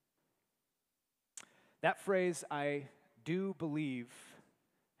That phrase, I do believe,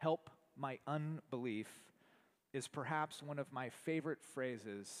 help my unbelief, is perhaps one of my favorite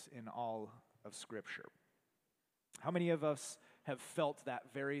phrases in all of Scripture. How many of us have felt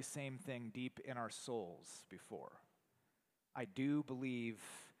that very same thing deep in our souls before? I do believe,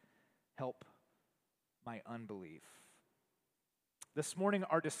 help my unbelief. This morning,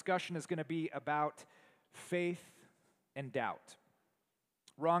 our discussion is going to be about faith and doubt.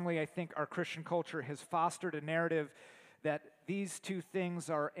 Wrongly, I think our Christian culture has fostered a narrative that these two things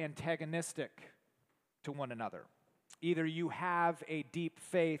are antagonistic to one another. Either you have a deep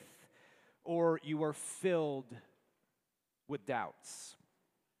faith or you are filled with doubts.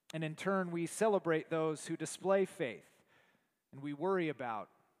 And in turn, we celebrate those who display faith, and we worry about,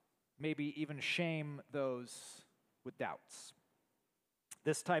 maybe even shame those with doubts.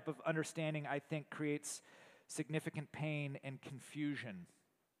 This type of understanding, I think, creates significant pain and confusion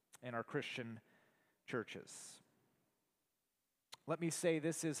in our Christian churches. Let me say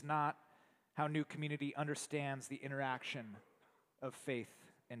this is not how New Community understands the interaction of faith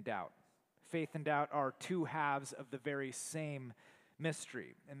and doubt. Faith and doubt are two halves of the very same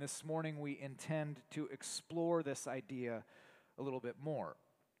mystery. And this morning we intend to explore this idea a little bit more.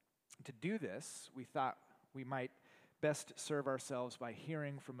 To do this, we thought we might best serve ourselves by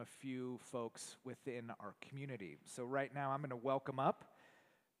hearing from a few folks within our community. So right now I'm going to welcome up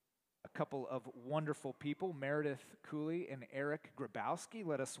a couple of wonderful people, Meredith Cooley and Eric Grabowski.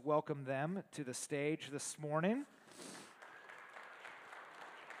 Let us welcome them to the stage this morning.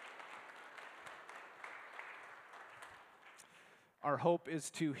 Our hope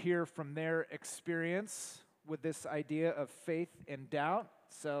is to hear from their experience with this idea of faith and doubt.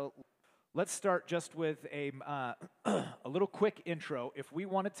 So let's start just with a little quick intro. If we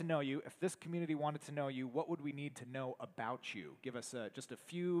wanted to know you, if this community wanted to know you, what would we need to know about you? Give us just a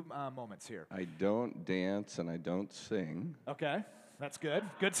few moments here. I don't dance and I don't sing. Okay, that's good.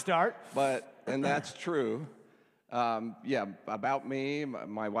 Good start. And that's true. About me,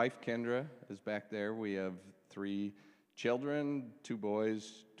 my wife Kendra is back there. We have 3 children, 2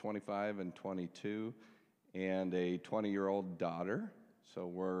 boys, 25 and 22, and a 20-year-old daughter. So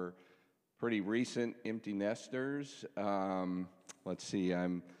we're pretty recent empty nesters. Let's see,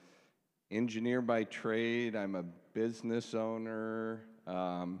 I'm engineer by trade. I'm a business owner.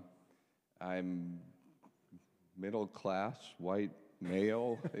 I'm middle class, white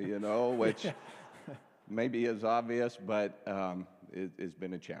male, which maybe is obvious, but it has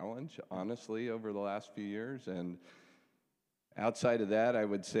been a challenge, honestly, over the last few years. And outside of that, I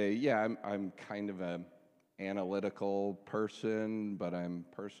would say, I'm kind of a analytical person, but I'm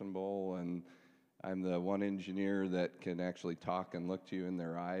personable, and I'm the one engineer that can actually talk and look to you in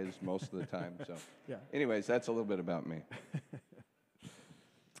their eyes most of the time. So, anyways, that's a little bit about me.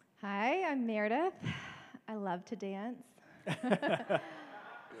 Hi, I'm Meredith. I love to dance.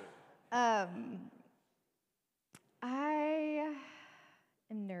 I am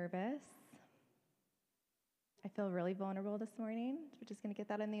nervous. I feel really vulnerable this morning. We're just going to get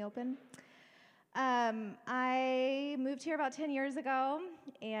that in the open. I moved here about 10 years ago,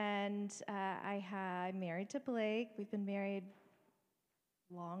 and I'm married to Blake. We've been married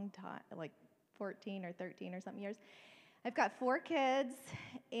a long time, like 14 or 13 or something years. I've got 4 kids,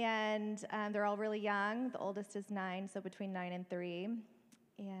 and they're all really young. The oldest is 9, so between 9 and 3.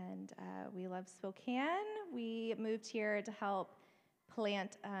 And we love Spokane. We moved here to help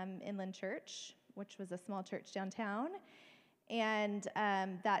plant Inland Church, which was a small church downtown. And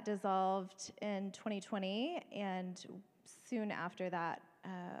that dissolved in 2020, and soon after that,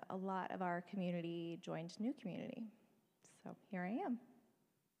 a lot of our community joined New Community. So here I am.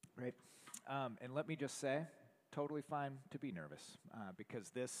 Great. And let me just say, totally fine to be nervous, because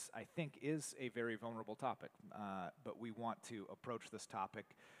this, I think, is a very vulnerable topic. But we want to approach this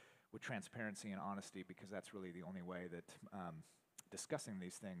topic with transparency and honesty, because that's really the only way that discussing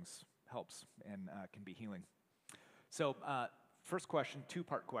these things helps and can be healing. So, first question,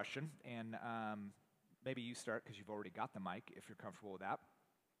 2-part question, and maybe you start because you've already got the mic, if you're comfortable with that.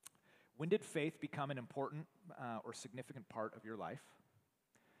 When did faith become an important or significant part of your life?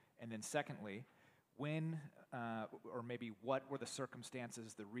 And then secondly, when or maybe what were the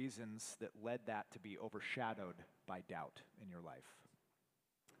circumstances, the reasons that led that to be overshadowed by doubt in your life?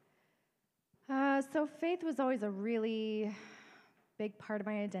 So faith was always a really big part of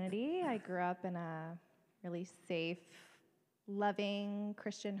my identity. I grew up in a really safe, loving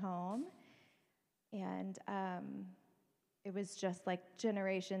Christian home, and it was just like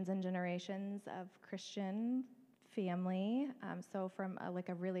generations and generations of Christian family. So from a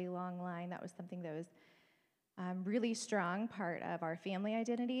really long line, that was something that was really strong part of our family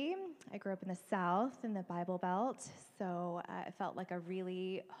identity. I grew up in the South in the Bible Belt, so it felt like a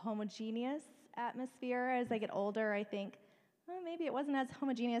really homogeneous atmosphere. As I get older, I think, well, maybe it wasn't as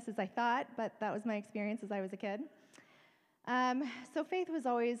homogeneous as I thought, but that was my experience as I was a kid. So faith was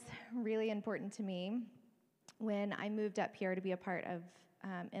always really important to me. When I moved up here to be a part of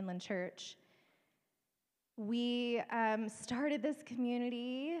Inland Church, we started this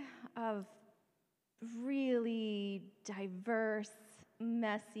community of really diverse,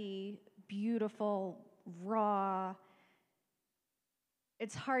 messy, beautiful, raw.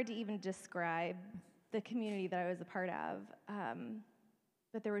 It's hard to even describe the community that I was a part of.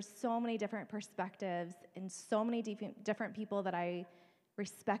 But there were so many different perspectives and so many different people that I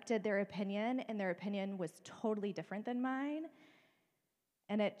respected their opinion, and their opinion was totally different than mine.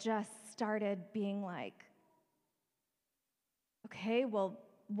 And it just started being like, okay, well,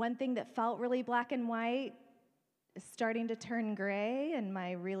 one thing that felt really black and white is starting to turn gray, and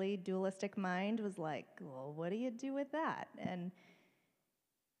my really dualistic mind was like, well, what do you do with that? And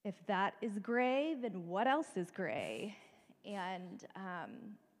if that is gray, then what else is gray? And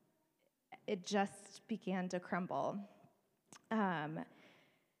it just began to crumble.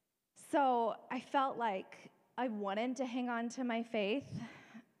 So I felt like I wanted to hang on to my faith.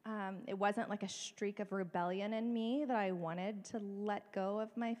 It wasn't like a streak of rebellion in me that I wanted to let go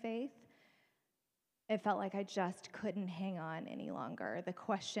of my faith. It felt like I just couldn't hang on any longer. The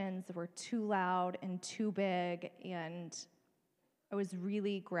questions were too loud and too big, and I was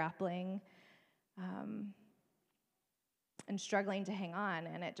really grappling and struggling to hang on,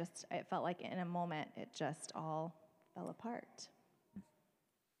 and it felt like in a moment it just all fell apart.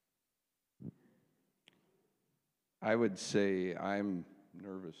 I would say I'm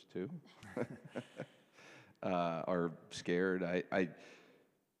nervous too, or scared. I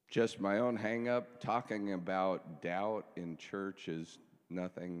just my own hang up. Talking about doubt in church is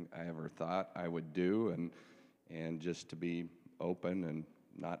nothing I ever thought I would do, and just to be open and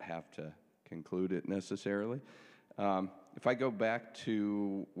not have to conclude it necessarily. If I go back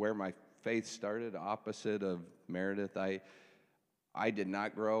to where my faith started, opposite of Meredith, I did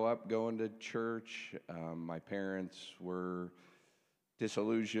not grow up going to church. My parents were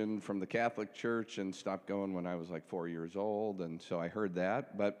disillusioned from the Catholic Church and stopped going when I was like 4 years old, and so I heard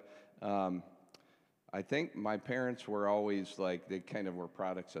that. But I think my parents were always like, they kind of were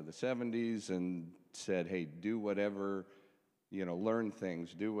products of the 70s and said, hey, do whatever, learn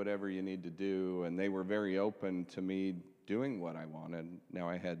things, do whatever you need to do, and they were very open to me doing what I wanted. Now,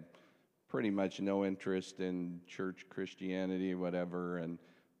 I had pretty much no interest in church Christianity, whatever, and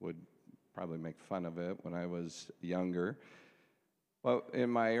would probably make fun of it when I was younger. Well, in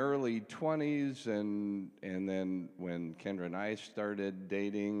my early 20s, and then when Kendra and I started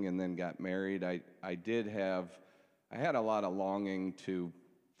dating and then got married, I had a lot of longing to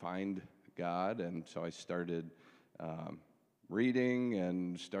find God, and so I started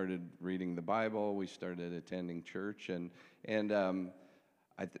reading the Bible. We started attending church, so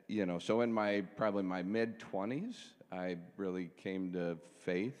in my mid-20s, I really came to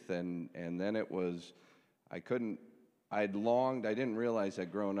faith, and then it was, I didn't realize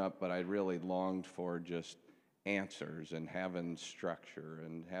I'd grown up, but I really longed for just answers and having structure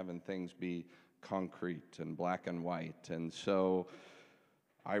and having things be concrete and black and white. And so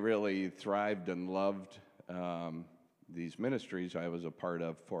I really thrived and loved these ministries I was a part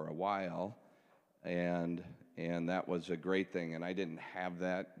of for a while, and that was a great thing. And I didn't have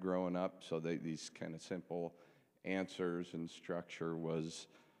that growing up, so these kind of simple answers and structure was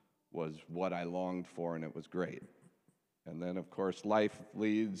what I longed for, and it was great. And then, of course, life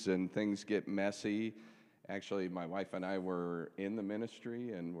leads and things get messy. Actually, my wife and I were in the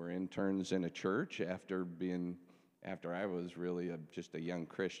ministry and were interns in a church after I was really just a young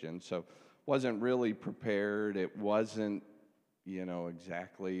Christian. So wasn't really prepared. It wasn't,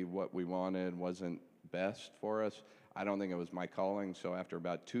 exactly what we wanted, wasn't best for us. I don't think it was my calling. So after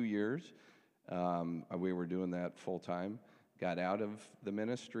about 2 years, we were doing that full time, got out of the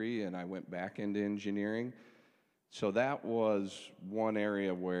ministry, and I went back into engineering. So that was one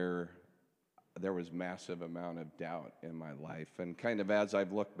area where there was massive amount of doubt in my life. And kind of as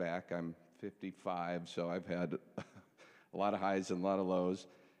I've looked back, I'm 55, so I've had a lot of highs and a lot of lows.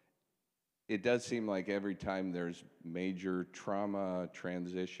 It does seem like every time there's major trauma,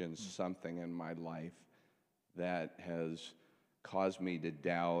 transition, something in my life that has caused me to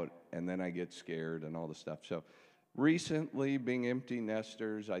doubt, and then I get scared and all the stuff. So recently, being empty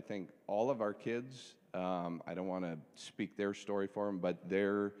nesters, I think all of our kids, I don't want to speak their story for them, but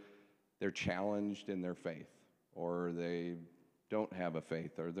they're challenged in their faith, or they don't have a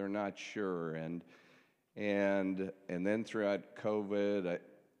faith, or they're not sure. And then throughout COVID,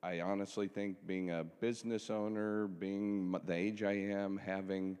 I honestly think being a business owner, being the age I am,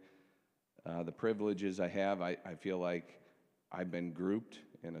 having the privileges I have, I feel like I've been grouped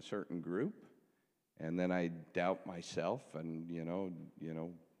in a certain group, and then I doubt myself, and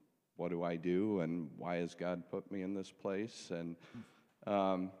what do I do, and why has God put me in this place? And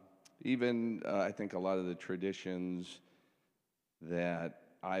even I think a lot of the traditions that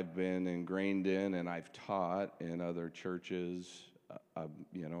I've been ingrained in and I've taught in other churches,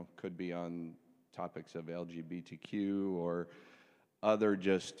 could be on topics of LGBTQ or other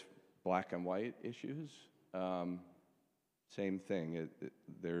just black and white issues. Same thing.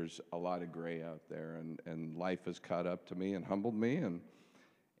 There's a lot of gray out there, and life has caught up to me and humbled me,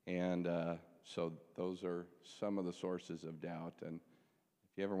 and so those are some of the sources of doubt. And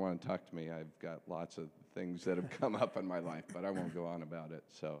if you ever want to talk to me, I've got lots of things that have come up in my life, but I won't go on about it.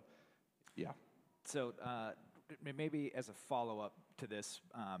 So, yeah. So maybe as a follow-up to this,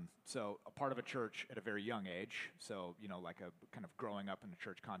 so a part of a church at a very young age, so, like a kind of growing up in a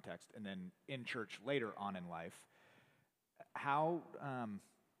church context, and then in church later on in life, how,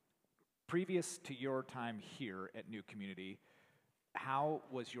 previous to your time here at New Community, how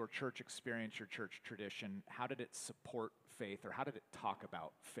was your church experience, your church tradition, how did it support faith, or how did it talk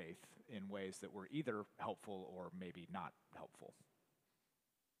about faith in ways that were either helpful or maybe not helpful?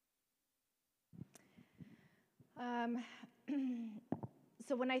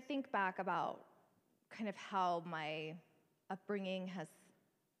 So when I think back about kind of how my upbringing has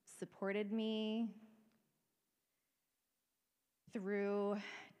supported me through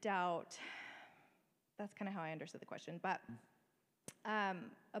doubt, that's kind of how I understood the question. But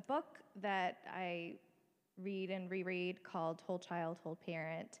a book that I read and reread called Whole Child, Whole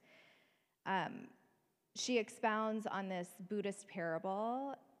Parent, she expounds on this Buddhist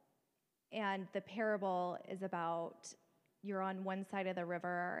parable, and the parable is about you're on one side of the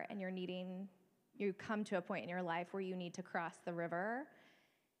river and you come to a point in your life where you need to cross the river,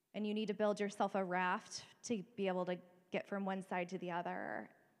 and you need to build yourself a raft to be able to get from one side to the other.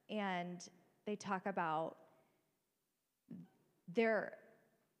 And they talk about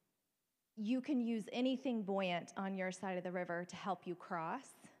you can use anything buoyant on your side of the river to help you cross,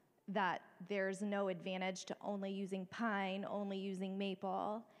 that there's no advantage to only using pine, only using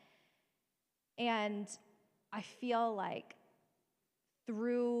maple. And I feel like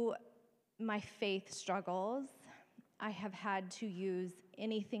through my faith struggles, I have had to use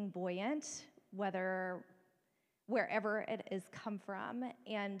anything buoyant, wherever it has come from,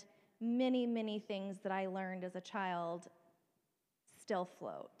 and many, many things that I learned as a child still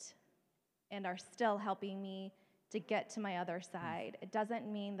float and are still helping me to get to my other side. It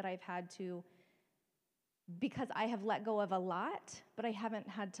doesn't mean that I've had to, because I have let go of a lot, but I haven't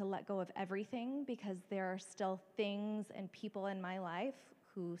had to let go of everything, because there are still things and people in my life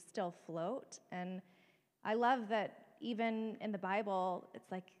who still float. And I love that even in the Bible,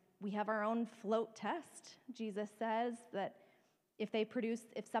 it's like we have our own float test. Jesus says that if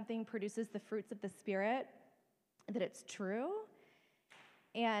something produces the fruits of the Spirit, that it's true.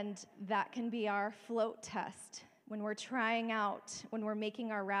 And that can be our float test. When we're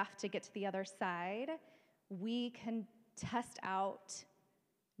making our raft to get to the other side, we can test out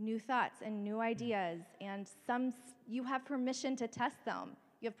new thoughts and new ideas, and you have permission to test them.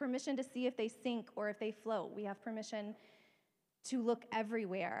 You have permission to see if they sink or if they float. We have permission to look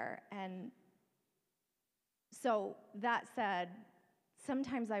everywhere. And so that said,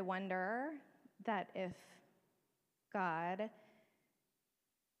 sometimes I wonder that if God,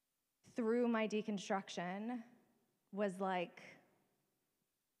 through my deconstruction,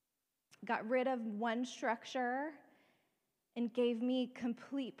 got rid of one structure and gave me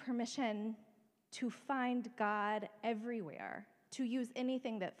complete permission to find God everywhere, to use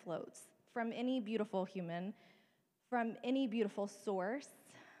anything that floats, from any beautiful human, from any beautiful source.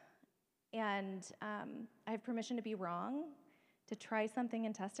 And I have permission to be wrong, to try something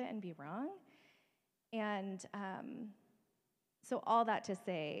and test it and be wrong. And so all that to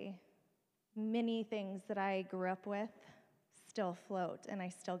say, many things that I grew up with still float, and I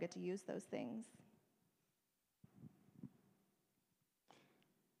still get to use those things.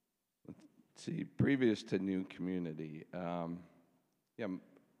 Let's see, previous to New Community,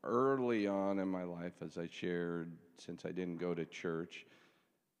 early on in my life, as I shared, since I didn't go to church,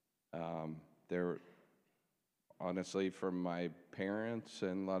 there, honestly, from my parents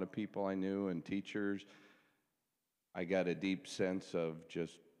and a lot of people I knew and teachers, I got a deep sense of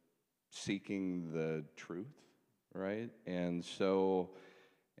just seeking the truth, right? And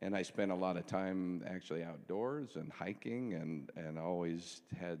and I spent a lot of time actually outdoors and hiking, and always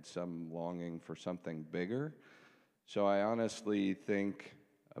had some longing for something bigger. So I honestly think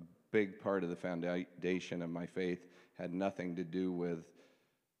a big part of the foundation of my faith had nothing to do with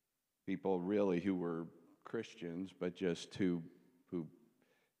people really who were Christians, but just who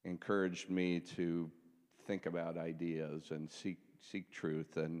encouraged me to think about ideas and seek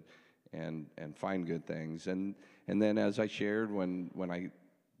truth and find good things. And then, as I shared, when I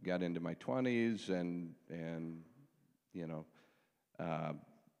got into my 20s and you know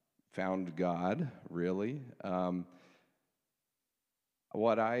found God, really.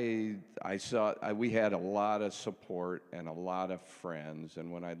 What I saw, we had a lot of support and a lot of friends.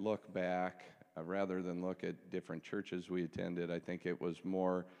 And when I look back, rather than look at different churches we attended, I think it was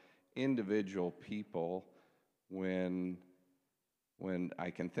more individual people. When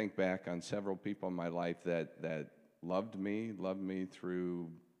I can think back on several people in my life that loved me through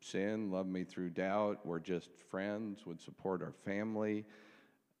sin, loved me through doubt, were just friends, would support our family.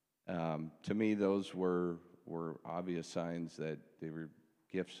 To me, those were obvious signs that they were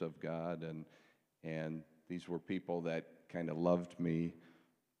gifts of God, and these were people that kind of loved me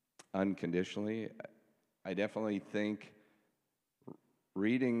unconditionally. I definitely think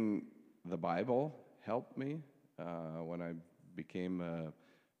reading the Bible helped me. When I became,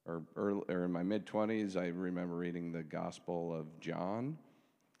 or in my mid-20s, I remember reading the Gospel of John,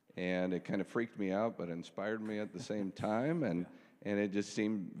 and it kind of freaked me out, but inspired me at the same time, and it just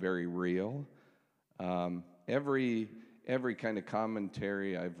seemed very real. Every kind of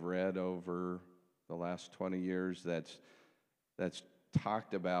commentary I've read over the last 20 years that's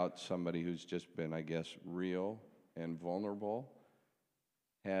talked about somebody who's just been, I guess, real and vulnerable,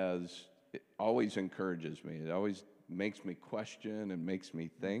 it always encourages me. It always makes me question and makes me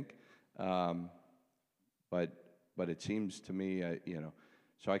think. But it seems to me,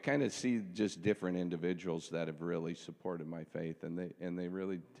 so I kind of see just different individuals that have really supported my faith, and they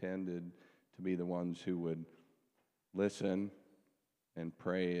really tended to be the ones who would listen and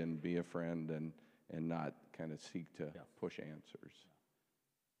pray and be a friend and not kind of seek to push answers.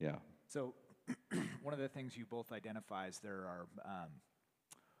 Yeah. So one of the things you both identify is there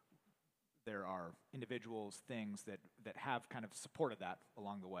are individuals, things that have kind of supported that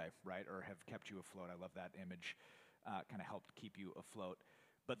along the way, right, or have kept you afloat. I love that image, kind of helped keep you afloat.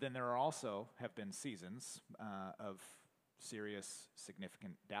 But then there have been seasons of serious,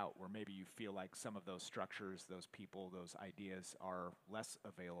 significant doubt where maybe you feel like some of those structures, those people, those ideas are less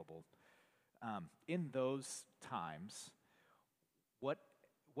available. In those times, what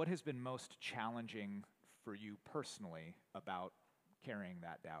has been most challenging for you personally about carrying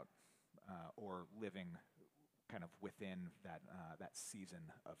that doubt or living kind of within that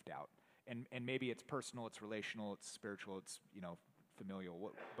season of doubt? And maybe it's personal, it's relational, it's spiritual, it's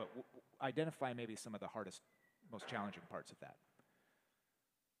familial. But identify maybe some of the hardest, most challenging parts of that.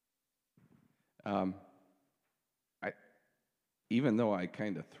 Even though I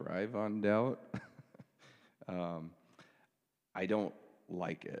kind of thrive on doubt, I don't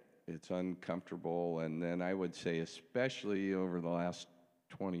like it. It's uncomfortable. And then I would say, especially over the last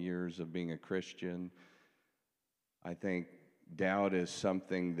 20 years of being a Christian, I think doubt is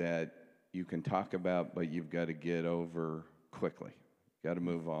something that you can talk about, but you've got to get over quickly. You got to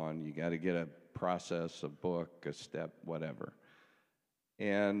move on. You got to get a process, a book, a step, whatever.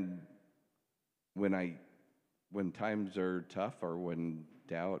 And when times are tough or when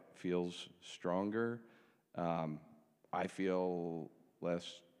doubt feels stronger, I feel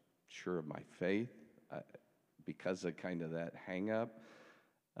less sure of my faith because of kind of that hang-up.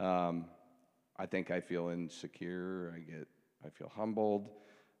 I think I feel insecure. I feel humbled.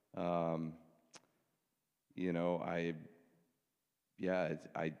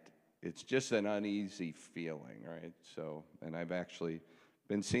 It's just an uneasy feeling, right? So, and I've actually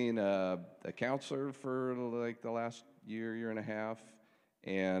been seeing a counselor for like the last year and a half,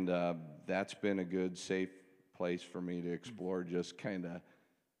 and that's been a good, safe place for me to explore just kind of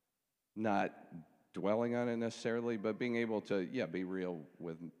not dwelling on it necessarily, but being able to, be real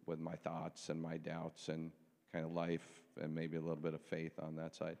with my thoughts and my doubts and kind of life and maybe a little bit of faith on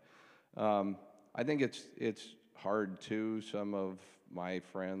that side. I think it's hard too. Some of my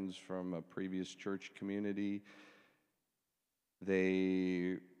friends from a previous church community,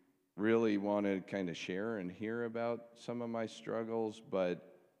 they really want to kind of share and hear about some of my struggles,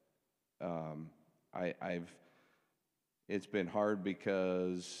 but it's been hard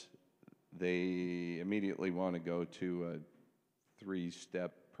because they immediately want to go to a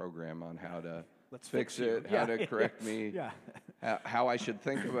 3-step program on how to fix it, how to correct me, how I should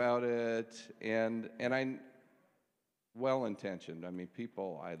think about it, and well-intentioned. I mean,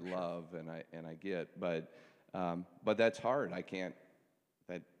 people I love and I get, but that's hard. I can't.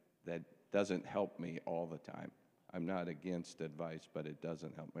 That doesn't help me all the time. I'm not against advice, but it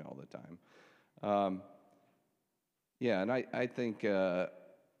doesn't help me all the time. Yeah, and I think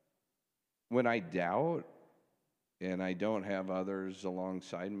when I doubt and I don't have others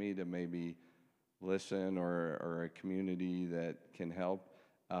alongside me to maybe listen or a community that can help,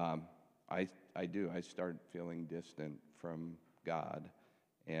 I do. I start feeling distant from God,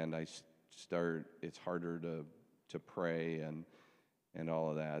 and it's harder to pray and all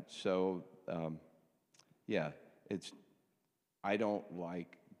of that. So, yeah, I don't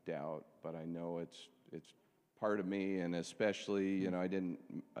like doubt, but I know it's part of me, and especially, I didn't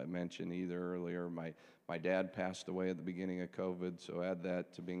mention either earlier, my dad passed away at the beginning of COVID, so add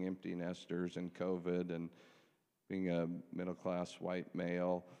that to being empty nesters and COVID and being a middle-class white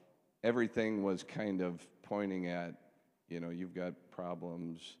male. Everything was kind of pointing at, you've got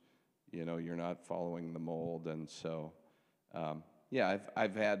problems, you're not following the mold, and so, yeah,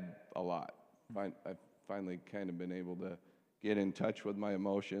 I've had a lot. I've finally kind of been able to get in touch with my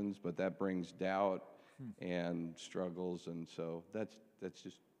emotions, but that brings doubt and struggles, and so that's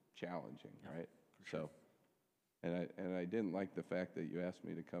just challenging, right? Sure. So, and I didn't like the fact that you asked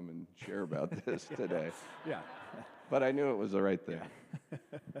me to come and share about this today. Yeah. But I knew it was the right thing.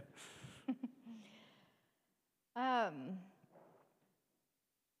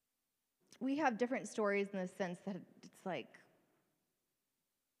 We have different stories in the sense that it's like,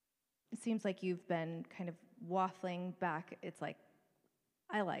 it seems like you've been kind of waffling back. It's like,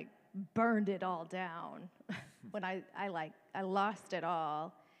 I burned it all down when I lost it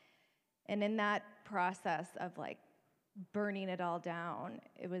all. And in that process of burning it all down,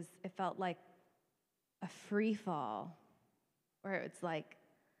 it felt like a free fall, where it's like,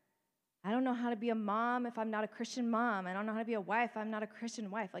 I don't know how to be a mom if I'm not a Christian mom. I don't know how to be a wife if I'm not a Christian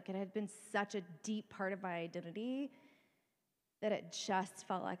wife. It had been such a deep part of my identity that it just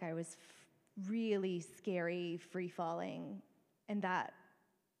felt like I was really scary, free-falling, and that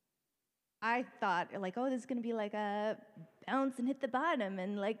I thought, oh, this is going to be like a bounce and hit the bottom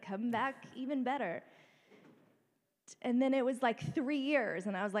and come back even better. And then it was 3 years,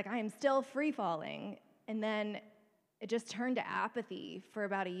 and I was like, I am still free-falling. And then it just turned to apathy for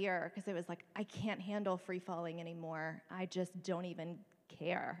about a year, because it was like, I can't handle free-falling anymore. I just don't even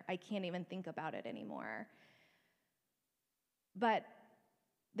care. I can't even think about it anymore. But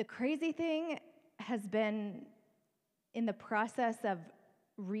the crazy thing has been, in the process of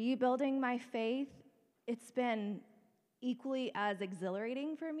rebuilding my faith, it's been equally as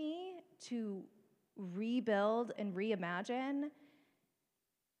exhilarating for me to rebuild and reimagine.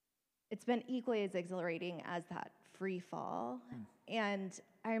 It's been equally as exhilarating as that free fall. And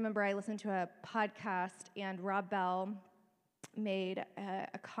I remember I listened to a podcast, and Rob Bell made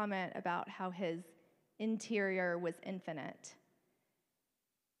a comment about how his interior was infinite.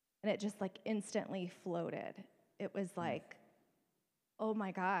 And it just instantly floated. It was like, oh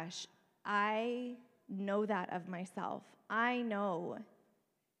my gosh, I know that of myself. I know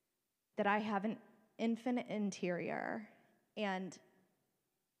that I have an infinite interior, and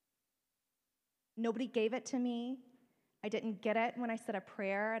nobody gave it to me. I didn't get it when I said a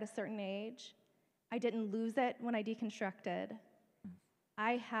prayer at a certain age. I didn't lose it when I deconstructed.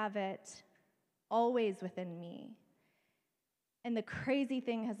 I have it always within me. And the crazy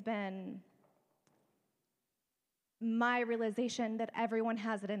thing has been my realization that everyone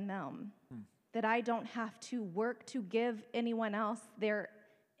has it in them, that I don't have to work to give anyone else their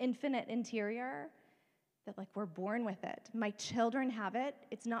infinite interior, that we're born with it. My children have it.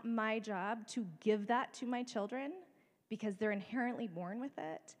 It's not my job to give that to my children, because they're inherently born with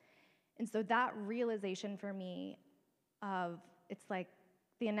it. And so that realization for me it's like,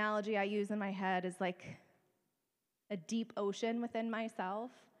 the analogy I use in my head is like a deep ocean within myself,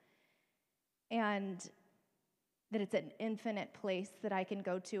 and that it's an infinite place that I can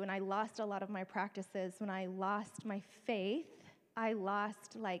go to. And I lost a lot of my practices. When I lost my faith, I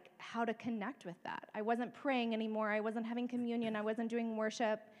lost how to connect with that. I wasn't praying anymore. I wasn't having communion. I wasn't doing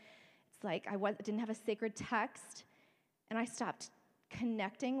worship. It's like I didn't have a sacred text, and I stopped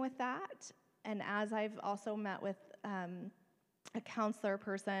connecting with that. And as I've also met with a counselor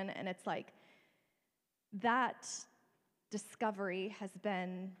person, and it's like that discovery has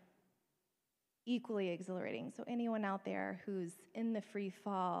been equally exhilarating. So anyone out there who's in the free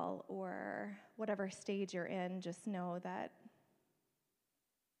fall or whatever stage you're in, just know that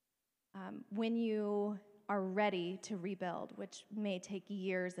when you are ready to rebuild, which may take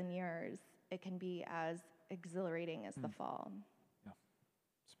years and years, it can be as exhilarating as the fall. Yeah,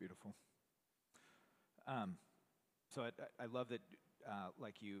 it's beautiful. So I love that,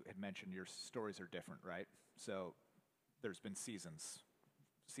 like you had mentioned, your stories are different, right? So there's been seasons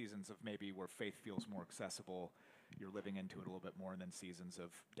of maybe where faith feels more accessible, you're living into it a little bit more, and then seasons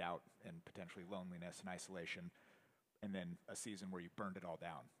of doubt and potentially loneliness and isolation, and then a season where you burned it all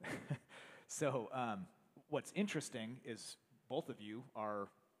down. So what's interesting is both of you are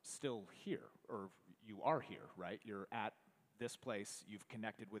still here, or you are here, right? You're at this place, you've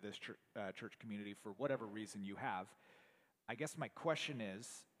connected with this church community for whatever reason you have. I guess my question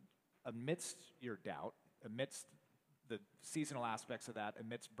is, amidst your doubt, amidst the seasonal aspects of that,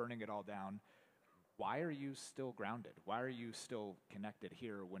 amidst burning it all down, why are you still grounded? Why are you still connected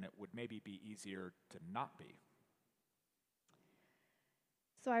here when it would maybe be easier to not be?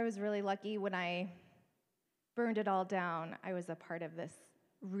 So I was really lucky when I burned it all down. I was a part of this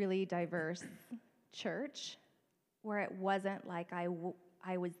really diverse church where it wasn't like I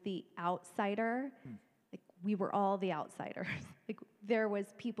was the outsider. Like, we were all the outsiders. Like, there was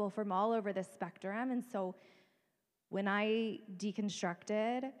people from all over the spectrum. And so when I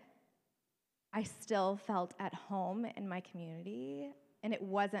deconstructed, I still felt at home in my community. And it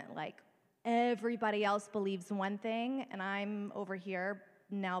wasn't like everybody else believes one thing and I'm over here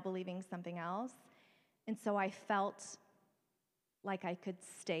now believing something else. And so I felt like I could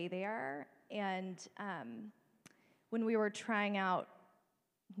stay there. And when we were trying out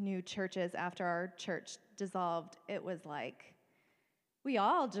new churches after our church dissolved, it was like we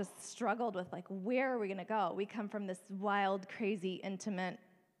all just struggled with, like, where are we going to go? We come from this wild, crazy, intimate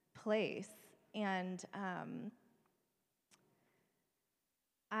place. And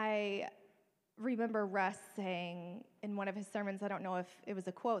I remember Russ saying in one of his sermons, I don't know if it was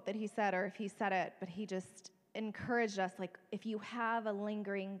a quote that he said or if he said it, but he just encouraged us, like, if you have a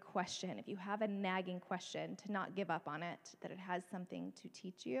lingering question, if you have a nagging question, to not give up on it, that it has something to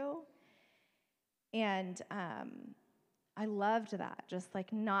teach you. And I loved that, just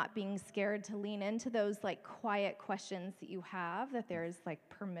like not being scared to lean into those like quiet questions that you have, that there's like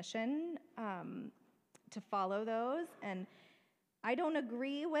permission to follow those. And I don't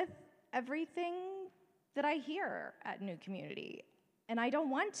agree with everything that I hear at New Community, and I don't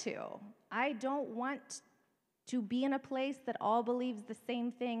want to. I don't want to be in a place that all believes the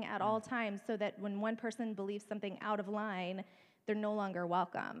same thing at all times, so that when one person believes something out of line, they're no longer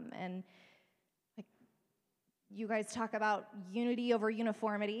welcome. And like, you guys talk about unity over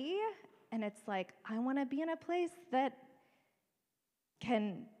uniformity, and it's like, I want to be in a place that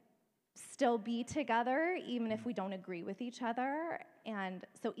can still be together even if we don't agree with each other. And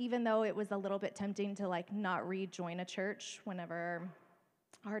so even though it was a little bit tempting to like not rejoin a church whenever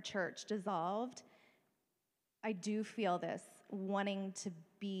our church dissolved, I do feel this wanting to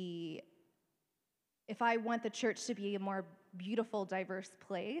be, if I want the church to be a more beautiful, diverse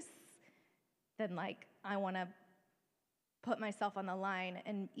place, then like I want to put myself on the line,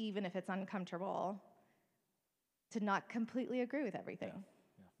 and even if it's uncomfortable, to not completely agree with everything.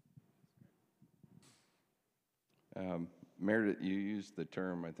 Meredith, you used the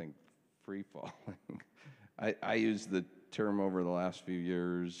term, I think, free falling. I used the term over the last few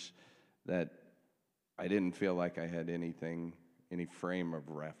years that I didn't feel like I had any frame of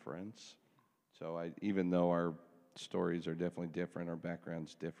reference. So even though our stories are definitely different, our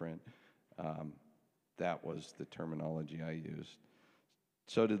background's different, that was the terminology I used.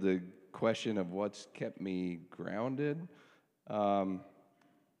 So to the question of what's kept me grounded, a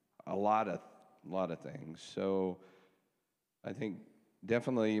lot of things. So I think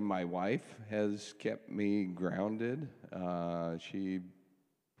definitely my wife has kept me grounded. She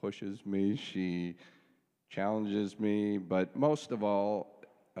pushes me, she challenges me, but most of all,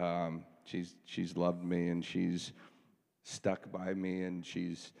 she's loved me, and she's stuck by me, and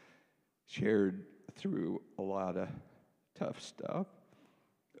she's shared through a lot of tough stuff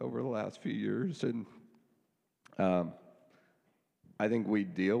over the last few years. And I think we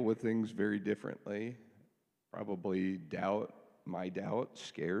deal with things very differently. Probably my doubt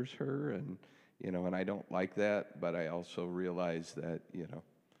scares her, and and I don't like that, but I also realize that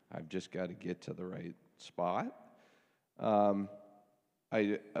I've just got to get to the right spot. One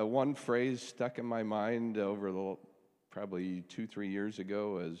phrase stuck in my mind over probably 2-3 years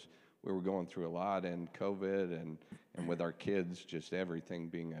ago, as we were going through a lot in COVID and with our kids, just everything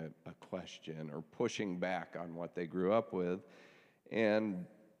being a question or pushing back on what they grew up with. And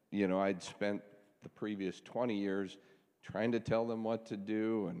I'd spent the previous 20 years trying to tell them what to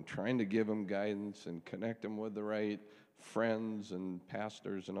do and trying to give them guidance and connect them with the right friends and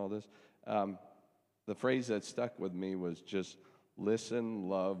pastors and all this. The phrase that stuck with me was just listen,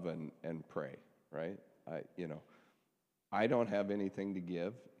 love, and pray, right? I don't have anything to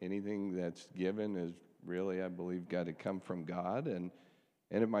give. Anything that's given is really, I believe, got to come from God. And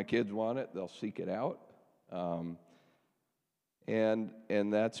if my kids want it, they'll seek it out. And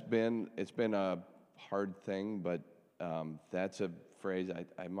it's been a hard thing, but that's a phrase,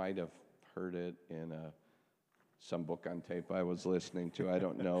 I might have heard it in some book on tape I was listening to. I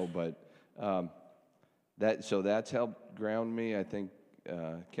don't know, but that's helped ground me. I think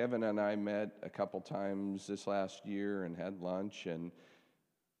Kevin and I met a couple times this last year and had lunch, and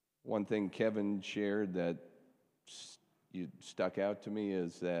one thing Kevin shared that stuck out to me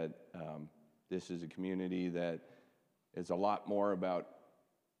is that this is a community that is a lot more about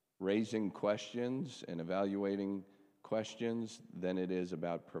raising questions and evaluating questions than it is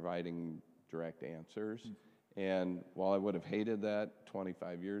about providing direct answers. And while I would have hated that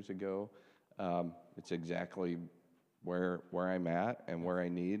 25 years ago, it's exactly where I'm at and where I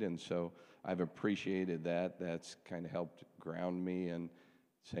need. And so I've appreciated that. That's kind of helped ground me and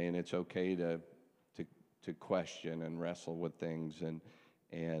saying it's okay to question and wrestle with things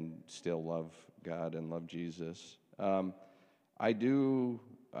and still love God and love Jesus.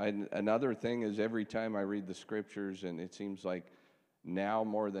 Another thing is every time I read the scriptures, and it seems like now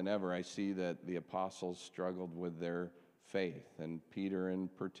more than ever, I see that the apostles struggled with their faith, and Peter in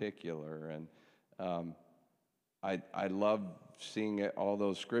particular. And I love seeing all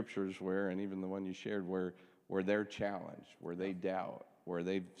those scriptures and even the one you shared, where they're challenged, where they doubt, where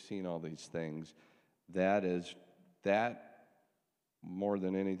they've seen all these things. That more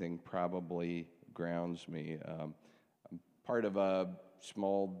than anything probably grounds me. I'm part of a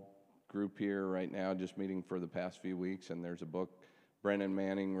small group here right now, just meeting for the past few weeks, and there's a book Brennan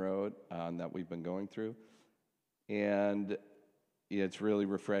Manning wrote that we've been going through. And it's really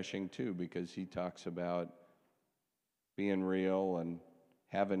refreshing, too, because he talks about being real and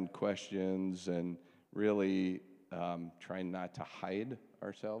having questions and really trying not to hide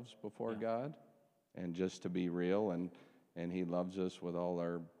ourselves before God and just to be real. And he loves us with all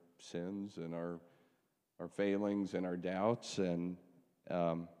our sins and our failings and our doubts. And,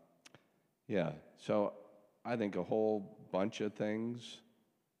 so I think a whole bunch of things,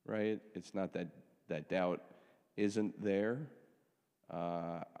 right? It's not that doubt isn't there.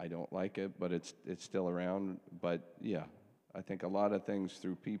 I don't like it, but it's still around. But yeah, I think a lot of things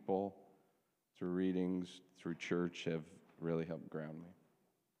through people, through readings, through church have really helped ground me.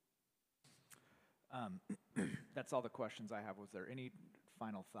 That's all the questions I have. Was there any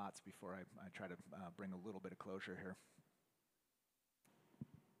final thoughts before I try to bring a little bit of closure here?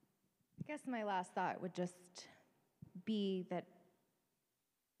 I guess my last thought would just be that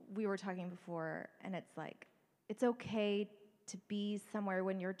we were talking before, and it's like, it's okay to be somewhere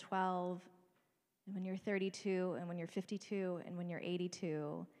when you're 12, and when you're 32, and when you're 52, and when you're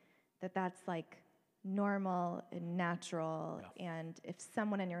 82, that's like normal and natural. Yeah. And if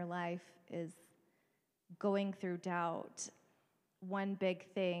someone in your life is going through doubt, one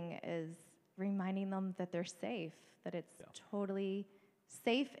big thing is reminding them that they're safe, that it's totally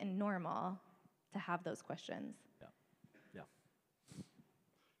safe and normal to have those questions.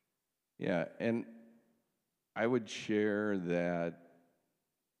 Yeah, and I would share that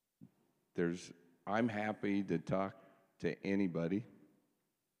I'm happy to talk to anybody.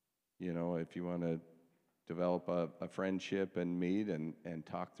 You know, if you want to develop a friendship and meet and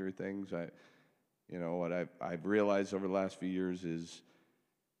talk through things, what I've realized over the last few years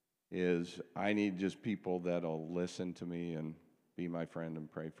is I need just people that'll listen to me and be my friend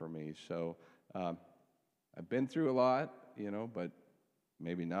and pray for me. So I've been through a lot, but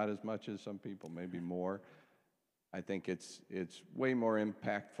maybe not as much as some people, maybe more. I think it's way more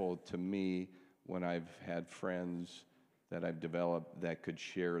impactful to me when I've had friends that I've developed that could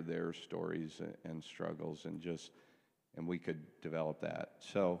share their stories and struggles and we could develop that.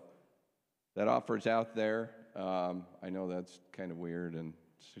 So that offer's out there. I know that's kind of weird and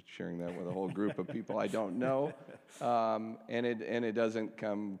sharing that with a whole group of people I don't know. And it doesn't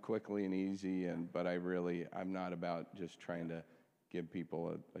come quickly and easy, but I'm not about just trying to give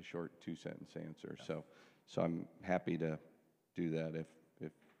people a short 2-sentence answer. So I'm happy to do that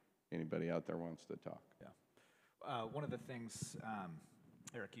if anybody out there wants to talk. Yeah. One of the things,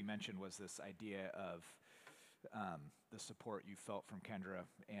 Eric, you mentioned was this idea of the support you felt from Kendra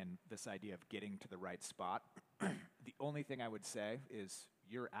and this idea of getting to the right spot. The only thing I would say is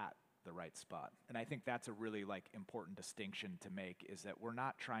you're at the right spot. And I think that's a really important distinction to make, is that we're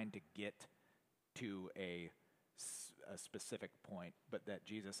not trying to get to a specific point, but that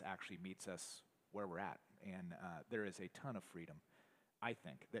Jesus actually meets us where we're at. And there is a ton of freedom, I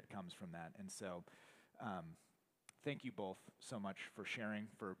think, that comes from that. And so thank you both so much for sharing,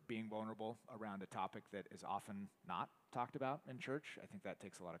 for being vulnerable around a topic that is often not talked about in church. I think that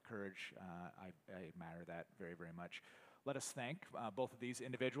takes a lot of courage. I admire that very, very much. Let us thank both of these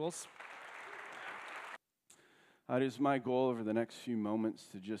individuals. It is my goal over the next few moments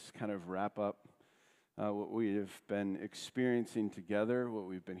to just kind of wrap up what we have been experiencing together, what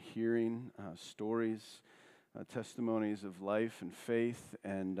we've been hearing, stories, testimonies of life and faith,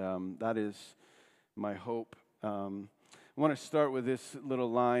 and that is my hope. I want to start with this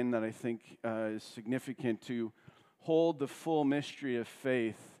little line that I think is significant. To hold the full mystery of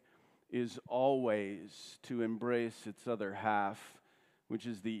faith is always to embrace its other half, which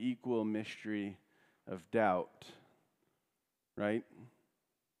is the equal mystery of doubt, right?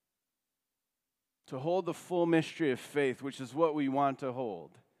 To hold the full mystery of faith, which is what we want to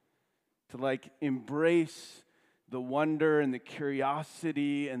hold, to embrace the wonder and the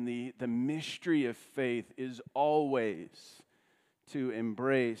curiosity and the mystery of faith is always to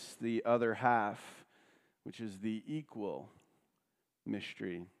embrace the other half, which is the equal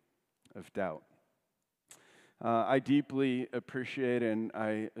mystery of doubt. I deeply appreciate, and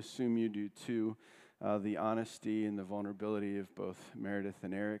I assume you do too, the honesty and the vulnerability of both Meredith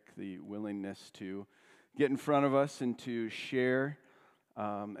and Eric, the willingness to get in front of us and to share.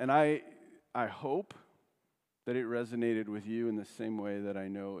 And I hope that it resonated with you in the same way that I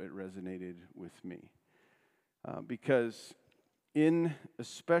know it resonated with me. Because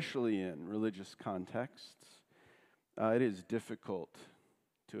especially in religious contexts, it is difficult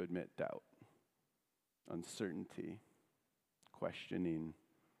to admit doubt, uncertainty, questioning,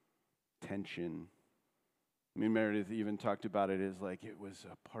 tension. I mean, Meredith even talked about it as it was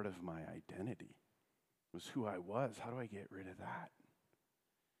a part of my identity. It was who I was. How do I get rid of that?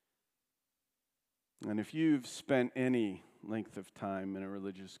 And if you've spent any length of time in a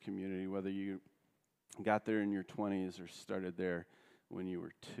religious community, whether you got there in your 20s or started there when you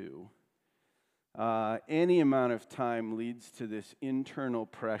were 2, any amount of time leads to this internal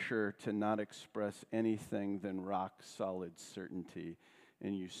pressure to not express anything than rock-solid certainty,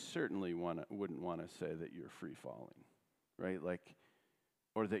 and you certainly wouldn't want to say that you're free-falling, right?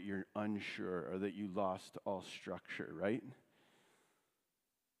 Or that you're unsure, or that you lost all structure, right?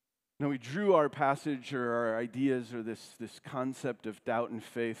 Now, we drew our passage or our ideas or this concept of doubt and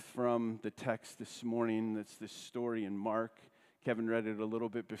faith from the text this morning. That's this story in Mark. Kevin read it a little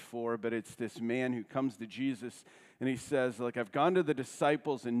bit before, but it's this man who comes to Jesus and he says, I've gone to the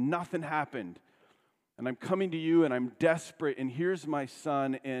disciples and nothing happened. And I'm coming to you and I'm desperate, and here's my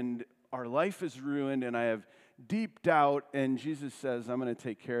son, and our life is ruined, and I have deep doubt. And Jesus says, I'm going to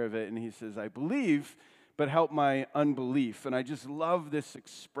take care of it. And he says, I believe, but help my unbelief. And I just love this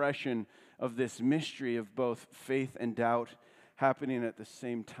expression of this mystery of both faith and doubt happening at the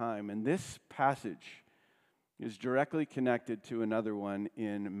same time. And this passage is directly connected to another one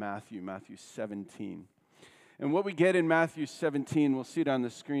in Matthew 17. And what we get in Matthew 17, we'll see it on the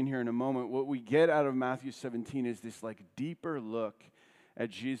screen here in a moment, what we get out of Matthew 17 is this deeper look at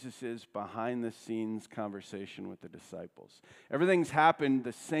Jesus' behind-the-scenes conversation with the disciples. Everything's happened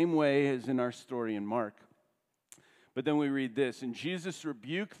the same way as in our story in Mark. But then we read this, and Jesus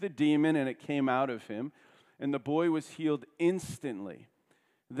rebuked the demon, and it came out of him, and the boy was healed instantly.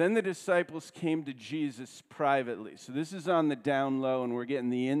 Then the disciples came to Jesus privately. So this is on the down low, and we're getting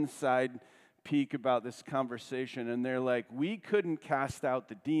the inside peek about this conversation, and they're like, we couldn't cast out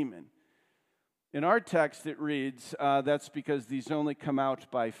the demon. In our text, it reads, that's because these only come out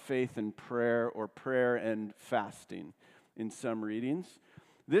by faith and prayer, or prayer and fasting in some readings.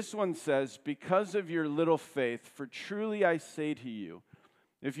 This one says, because of your little faith, for truly I say to you,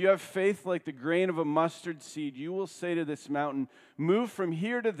 if you have faith like the grain of a mustard seed, you will say to this mountain, move from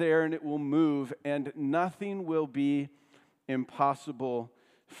here to there, and it will move, and nothing will be impossible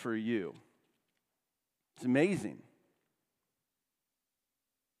for you. It's amazing.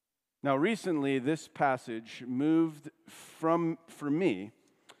 Now, recently, this passage moved for me,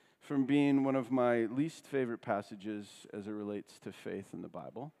 from being one of my least favorite passages as it relates to faith in the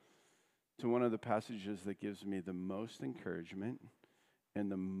Bible, to one of the passages that gives me the most encouragement and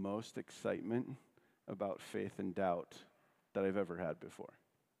the most excitement about faith and doubt that I've ever had before.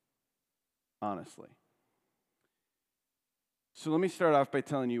 Honestly. So let me start off by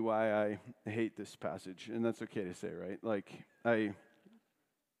telling you why I hate this passage, and that's okay to say, right? I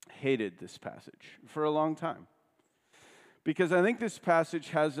hated this passage for a long time. Because I think this passage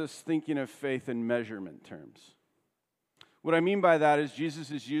has us thinking of faith in measurement terms. What I mean by that is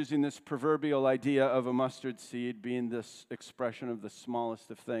Jesus is using this proverbial idea of a mustard seed being this expression of the smallest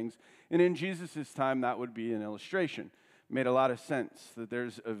of things. And in Jesus' time, that would be an illustration. It made a lot of sense that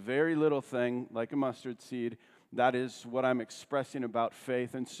there's a very little thing, like a mustard seed, That is what I'm expressing about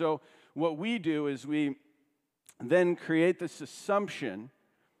faith. And so what we do is we then create this assumption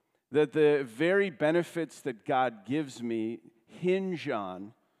that the very benefits that God gives me hinge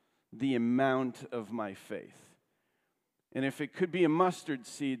on the amount of my faith. And if it could be a mustard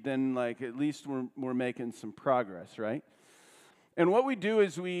seed, then like at least we're making some progress, right? And what we do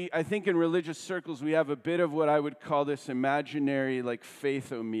is I think in religious circles, we have a bit of what I would call this imaginary like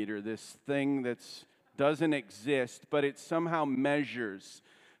faithometer, this thing that doesn't exist, but it somehow measures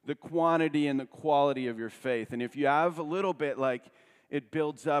the quantity and the quality of your faith. And if you have a little bit, like it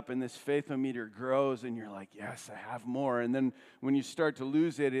builds up and this faithometer grows and you're like, yes, I have more. And then when you start to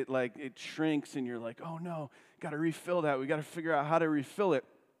lose it, it shrinks and you're like, oh no, got to refill that. We got to figure out how to refill it.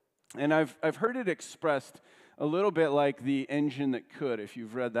 And I've heard it expressed a little bit like The Engine That Could, if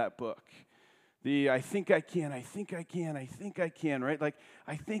you've read that book. I think I can, right? Like,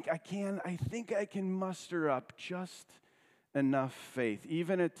 I think I can muster up just enough faith,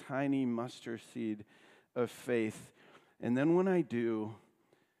 even a tiny mustard seed of faith. And then when I do,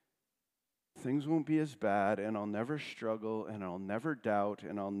 things won't be as bad, and I'll never struggle, and I'll never doubt,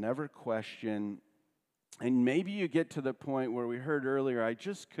 and I'll never question. And maybe you get to the point where we heard earlier, I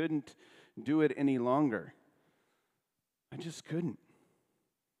just couldn't do it any longer. I just couldn't.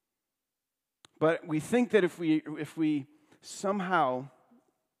 But we think that if we somehow,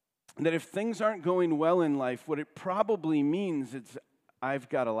 that if things aren't going well in life, what it probably means is I've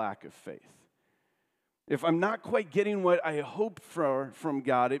got a lack of faith. If I'm not quite getting what I hope for from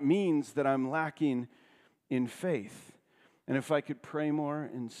God, it means that I'm lacking in faith. And if I could pray more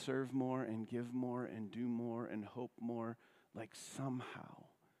and serve more and give more and do more and hope more, like somehow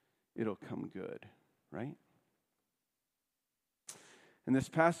it'll come good, right? And this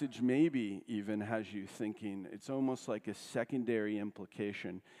passage maybe even has you thinking, it's almost like a secondary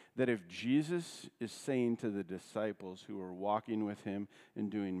implication that if Jesus is saying to the disciples who are walking with him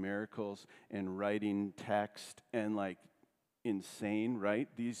and doing miracles and writing text and like insane, right?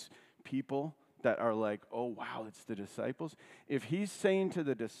 These people that are like, oh wow, it's the disciples. If he's saying to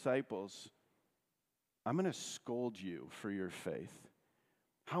the disciples, I'm going to scold you for your faith,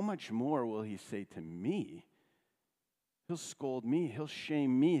 how much more will he say to me? He'll scold me. He'll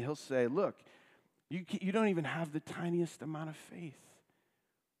shame me. He'll say, look, you don't even have the tiniest amount of faith.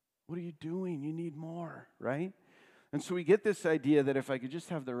 What are you doing? You need more, right? And so we get this idea that if I could just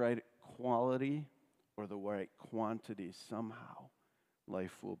have the right quality or the right quantity, somehow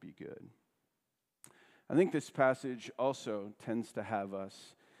life will be good. I think this passage also tends to have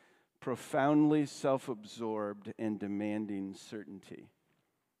us profoundly self-absorbed and demanding certainty.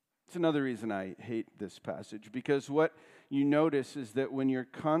 It's another reason I hate this passage, because what you notice is that when you're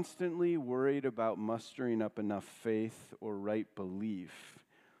constantly worried about mustering up enough faith or right belief,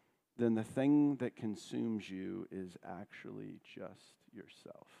 then the thing that consumes you is actually just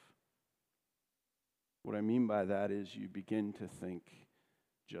yourself. What I mean by that is you begin to think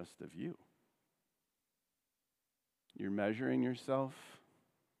just of you. You're measuring yourself.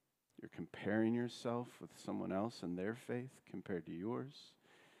 You're comparing yourself with someone else and their faith compared to yours.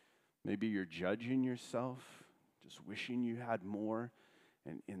 Maybe you're judging yourself, just wishing you had more,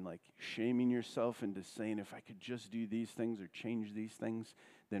 and like shaming yourself into saying, if I could just do these things or change these things,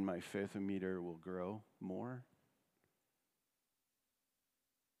 then my faithometer will grow more.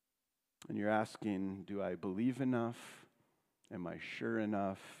 And you're asking, do I believe enough? Am I sure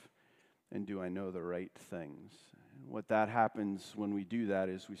enough? And do I know the right things? What that happens when we do that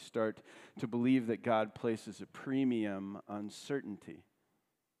is we start to believe that God places a premium on certainty.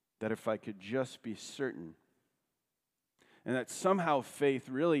 That if I could just be certain, and that somehow faith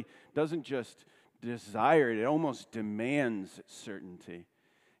really doesn't just desire it, it almost demands certainty.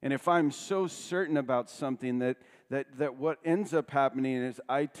 And if I'm so certain about something that what ends up happening is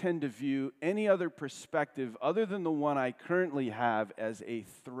I tend to view any other perspective other than the one I currently have as a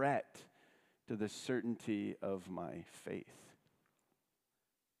threat to the certainty of my faith.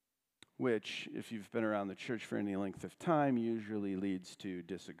 Which, if you've been around the church for any length of time, usually leads to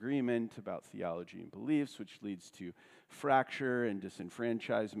disagreement about theology and beliefs, which leads to fracture and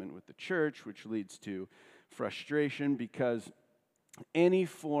disenfranchisement with the church, which leads to frustration, because any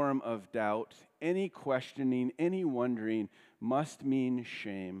form of doubt, any questioning, any wondering must mean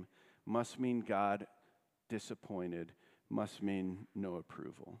shame, must mean God disappointed, must mean no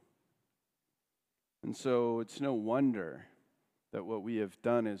approval. And so it's no wonder that what we have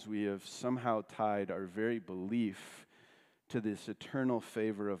done is we have somehow tied our very belief to this eternal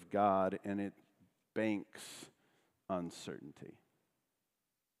favor of God, and it banks on certainty.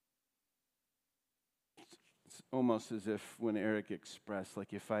 It's almost as if when Eric expressed,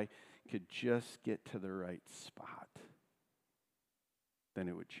 like if I could just get to the right spot, then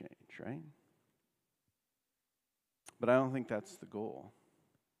it would change, right? But I don't think that's the goal.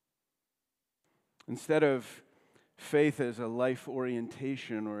 Instead of faith as a life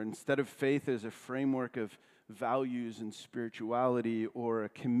orientation, or instead of faith as a framework of values and spirituality, or a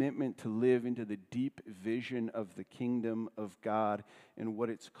commitment to live into the deep vision of the kingdom of God and what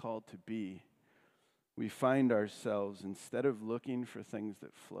it's called to be, we find ourselves, instead of looking for things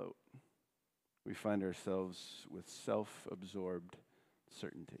that float, we find ourselves with self-absorbed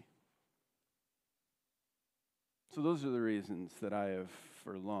certainty. So those are the reasons that I have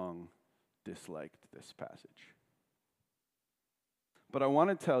for long disliked this passage. But I want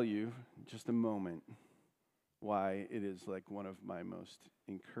to tell you in just a moment why it is like one of my most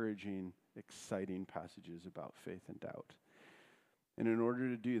encouraging, exciting passages about faith and doubt. And in order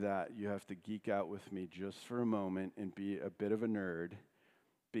to do that, you have to geek out with me just for a moment and be a bit of a nerd,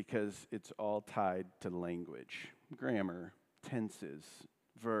 because it's all tied to language, grammar, tenses,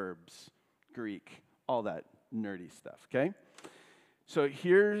 verbs, Greek, all that nerdy stuff, okay? So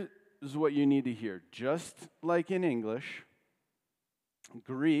here's what you need to hear. Just like in English,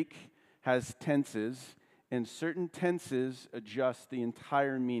 Greek has tenses, and certain tenses adjust the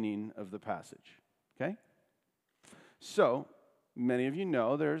entire meaning of the passage, okay? So, many of you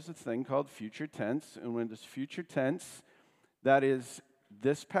know there's a thing called future tense, and when it's future tense, that is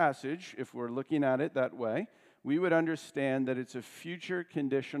this passage, if we're looking at it that way, we would understand that it's a future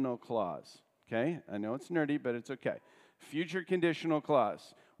conditional clause, okay? I know it's nerdy, but it's okay. Future conditional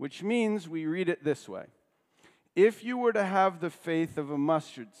clause, which means we read it this way. If you were to have the faith of a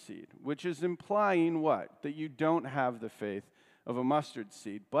mustard seed, which is implying what? That you don't have the faith of a mustard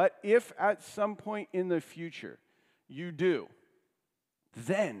seed. But if at some point in the future you do,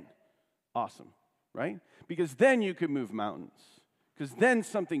 then awesome, right? Because then you could move mountains. Because then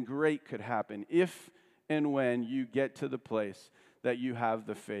something great could happen if and when you get to the place that you have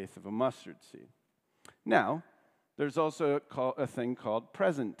the faith of a mustard seed. Now, there's also a thing called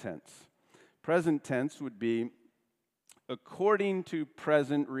present tense. Present tense would be according to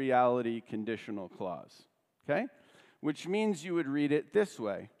present reality conditional clause, okay? Which means you would read it this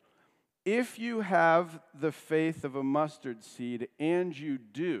way. If you have the faith of a mustard seed and you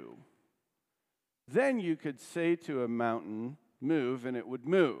do, then you could say to a mountain, move, and it would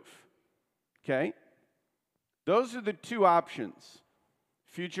move, okay? Those are the two options.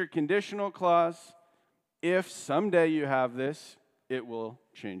 Future conditional clause, if someday you have this, it will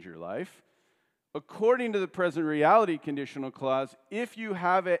change your life. According to the present reality conditional clause, if you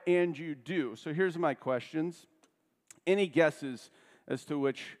have it and you do. So here's my questions. Any guesses as to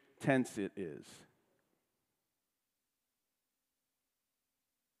which tense it is?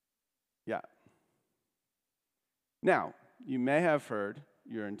 Yeah. Now, you may have heard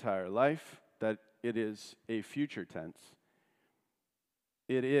your entire life that it is a future tense.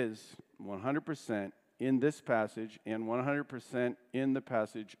 It is 100% in this passage and 100% in the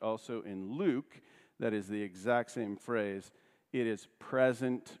passage also in Luke. That is the exact same phrase. It is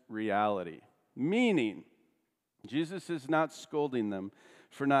present reality. Meaning, Jesus is not scolding them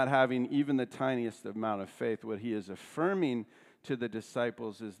for not having even the tiniest amount of faith. What he is affirming to the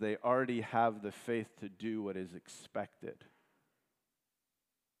disciples is they already have the faith to do what is expected.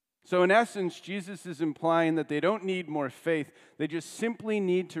 So in essence, Jesus is implying that they don't need more faith. They just simply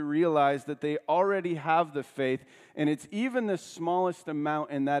need to realize that they already have the faith, and it's even the smallest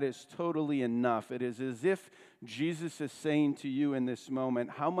amount, and that is totally enough. It is as if Jesus is saying to you in this moment,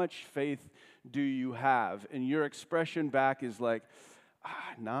 how much faith do you have? And your expression back is like,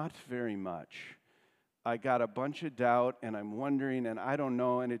 not very much. I got a bunch of doubt, and I'm wondering, and I don't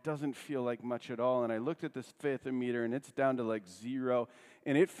know, and it doesn't feel like much at all. And I looked at this faith meter, and it's down to like 0,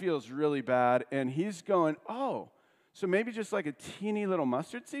 and it feels really bad. And he's going, oh, so maybe just like a teeny little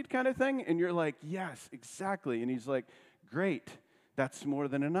mustard seed kind of thing? And you're like, yes, exactly. And he's like, great, that's more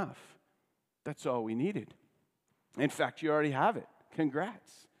than enough. That's all we needed. In fact, you already have it.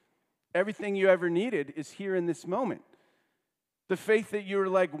 Congrats. Everything you ever needed is here in this moment. The faith that you're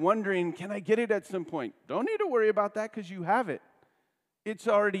like wondering, can I get it at some point? Don't need to worry about that because you have it. It's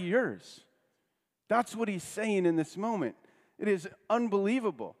already yours. That's what he's saying in this moment. It is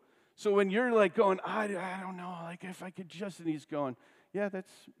unbelievable. So when you're like going, I don't know, like if I could just, and he's going, yeah,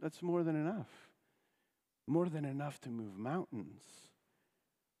 that's more than enough. More than enough to move mountains.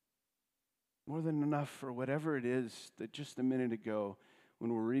 More than enough for whatever it is that just a minute ago,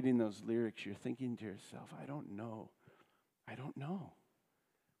 when we're reading those lyrics, you're thinking to yourself, I don't know. I don't know.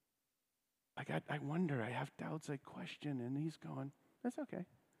 I wonder, I have doubts, I question, and he's going, that's okay.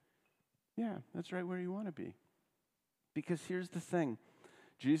 Yeah, that's right where you want to be. Because here's the thing.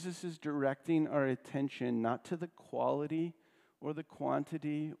 Jesus is directing our attention not to the quality or the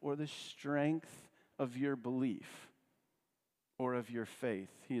quantity or the strength of your belief or of your faith.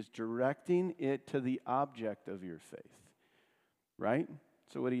 He is directing it to the object of your faith, right?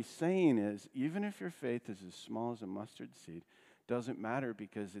 So what he's saying is, even if your faith is as small as a mustard seed, doesn't matter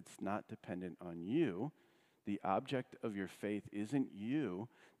because it's not dependent on you. The object of your faith isn't you.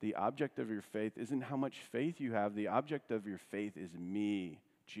 The object of your faith isn't how much faith you have. The object of your faith is me,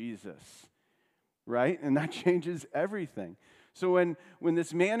 Jesus, right? And that changes everything. So when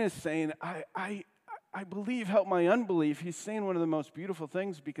this man is saying, I believe, help my unbelief, he's saying one of the most beautiful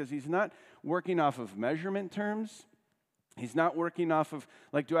things because he's not working off of measurement terms. He's not working off of,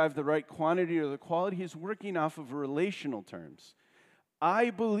 like, do I have the right quantity or the quality? He's working off of relational terms.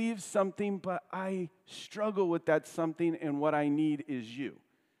 I believe something, but I struggle with that something, and what I need is you.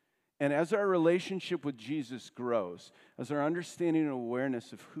 And as our relationship with Jesus grows, as our understanding and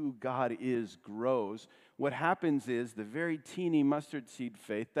awareness of who God is grows, what happens is the very teeny mustard seed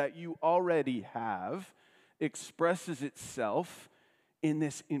faith that you already have expresses itself in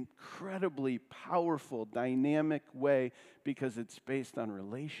this incredibly powerful, dynamic way because it's based on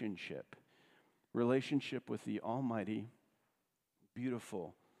relationship. Relationship with the Almighty,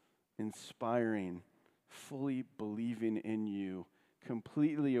 beautiful, inspiring, fully believing in you,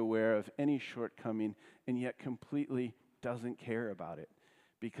 completely aware of any shortcoming, and yet completely doesn't care about it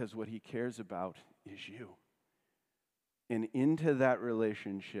because what he cares about is you. And into that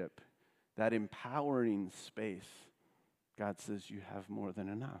relationship, that empowering space, God says, you have more than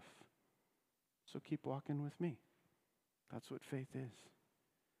enough. So keep walking with me. That's what faith is.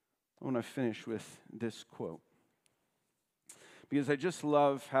 I want to finish with this quote, because I just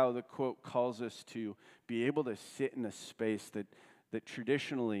love how the quote calls us to be able to sit in a space that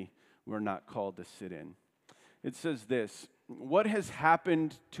traditionally we're not called to sit in. It says this: what has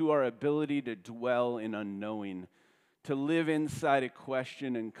happened to our ability to dwell in unknowing, to live inside a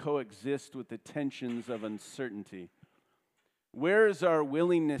question and coexist with the tensions of uncertainty? Where is our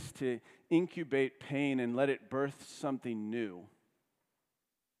willingness to incubate pain and let it birth something new?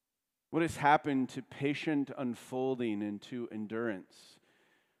 What has happened to patient unfolding into endurance?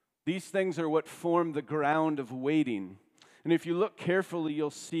 These things are what form the ground of waiting. And if you look carefully, you'll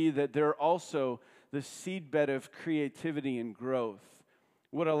see that they're also the seedbed of creativity and growth,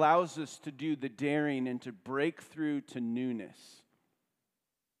 what allows us to do the daring and to break through to newness.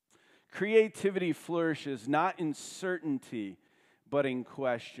 Creativity flourishes not in certainty, but in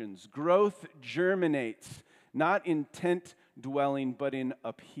questions. Growth germinates not in tent dwelling, but in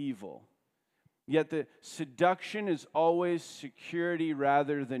upheaval. Yet the seduction is always security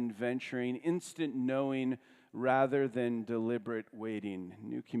rather than venturing, instant knowing rather than deliberate waiting.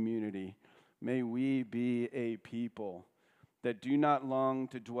 New community, may we be a people that do not long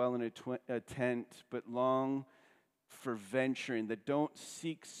to dwell in a tent, but long for venturing, that don't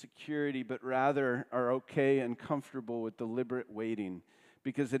seek security, but rather are okay and comfortable with deliberate waiting,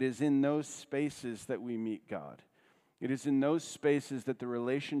 because it is in those spaces that we meet God. It is in those spaces that the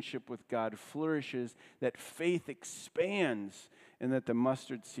relationship with God flourishes, that faith expands, and that the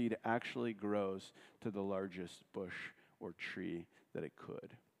mustard seed actually grows to the largest bush or tree that it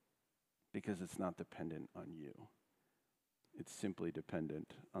could, because it's not dependent on you. It's simply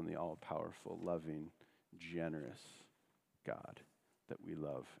dependent on the all-powerful, loving, generous God that we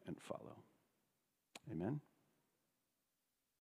love and follow. Amen.